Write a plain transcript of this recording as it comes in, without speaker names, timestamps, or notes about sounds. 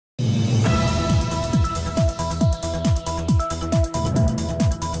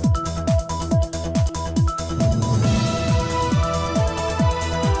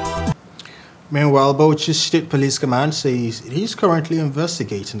Meanwhile, Bauchi State Police Command says it is currently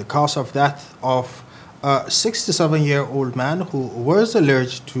investigating the cause of death of a 67-year-old man who was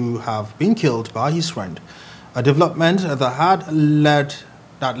alleged to have been killed by his friend, a development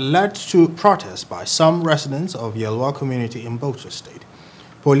that led to protests by some residents of YELWA community in Bauchi State.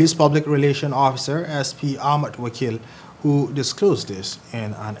 Police Public Relations Officer SP Ahmad Wakil, who disclosed this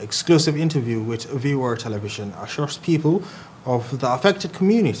in an exclusive interview with Viewer Television, assures people of the affected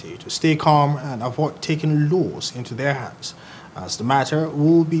community to stay calm and avoid taking laws into their hands, as the matter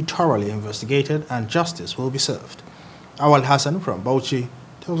will be thoroughly investigated and justice will be served. Awal Hassan from Bauchi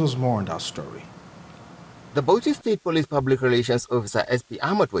tells us more on that story. The Bauchi State Police Public Relations Officer SP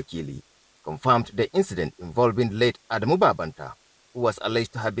Ahmad Wakili confirmed the incident involving late Adamu Babanta, who was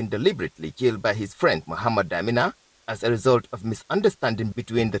alleged to have been deliberately killed by his friend Muhammad Damina as a result of misunderstanding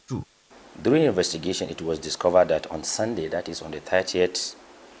between the two. During investigation, it was discovered that on Sunday, that is on the 30th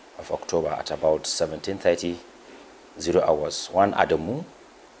of October at about 17:30 hours, one Adamu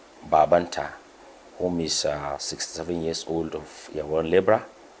Babanta, whom is 67 years old of Yawan Lebra,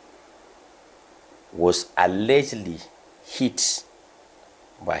 was allegedly hit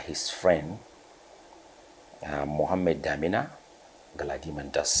by his friend Mohammed Damina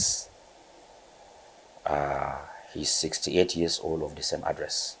Galadimandas. He's 68 years old of the same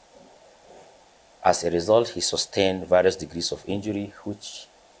address. As a result, he sustained various degrees of injury, which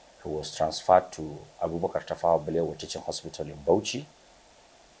he was transferred to Abubakar Tafawa Balewa Teaching Hospital in Bauchi,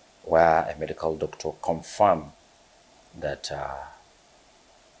 where a medical doctor confirmed that the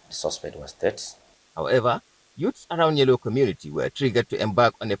suspect was dead. However, youths around Yellow community were triggered to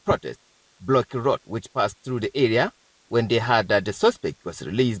embark on a protest, blocking road which passed through the area when they heard that the suspect was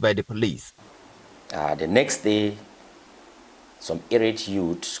released by the police. The next day, some irate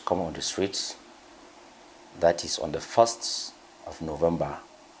youths come on the streets. That is on the 1st of November,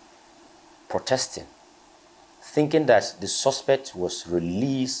 protesting, thinking that the suspect was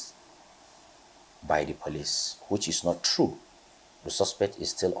released by the police, which is not true. The suspect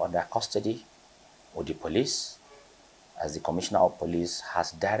is still under custody with the police, as the Commissioner of Police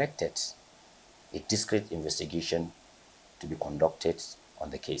has directed a discreet investigation to be conducted on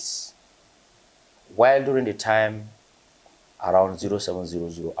the case. While during the time around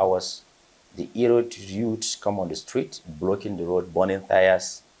 0700 hours, the irate youths come on the street, blocking the road, burning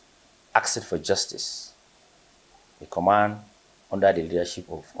tires, asking for justice. The command, under the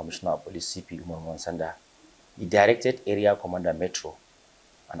leadership of Commissioner of Police CP Umar Monsanda, he directed Area Commander Metro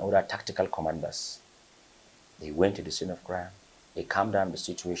and other tactical commanders. They went to the scene of crime, they calmed down the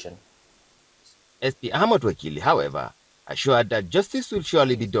situation. SP Ahmad Wakili, however, assured that justice will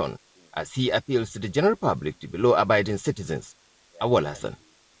surely be done, as he appeals to the general public to be law-abiding citizens. Awal Hassan,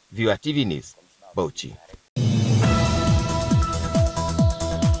 Viewer TV News, Bauchi.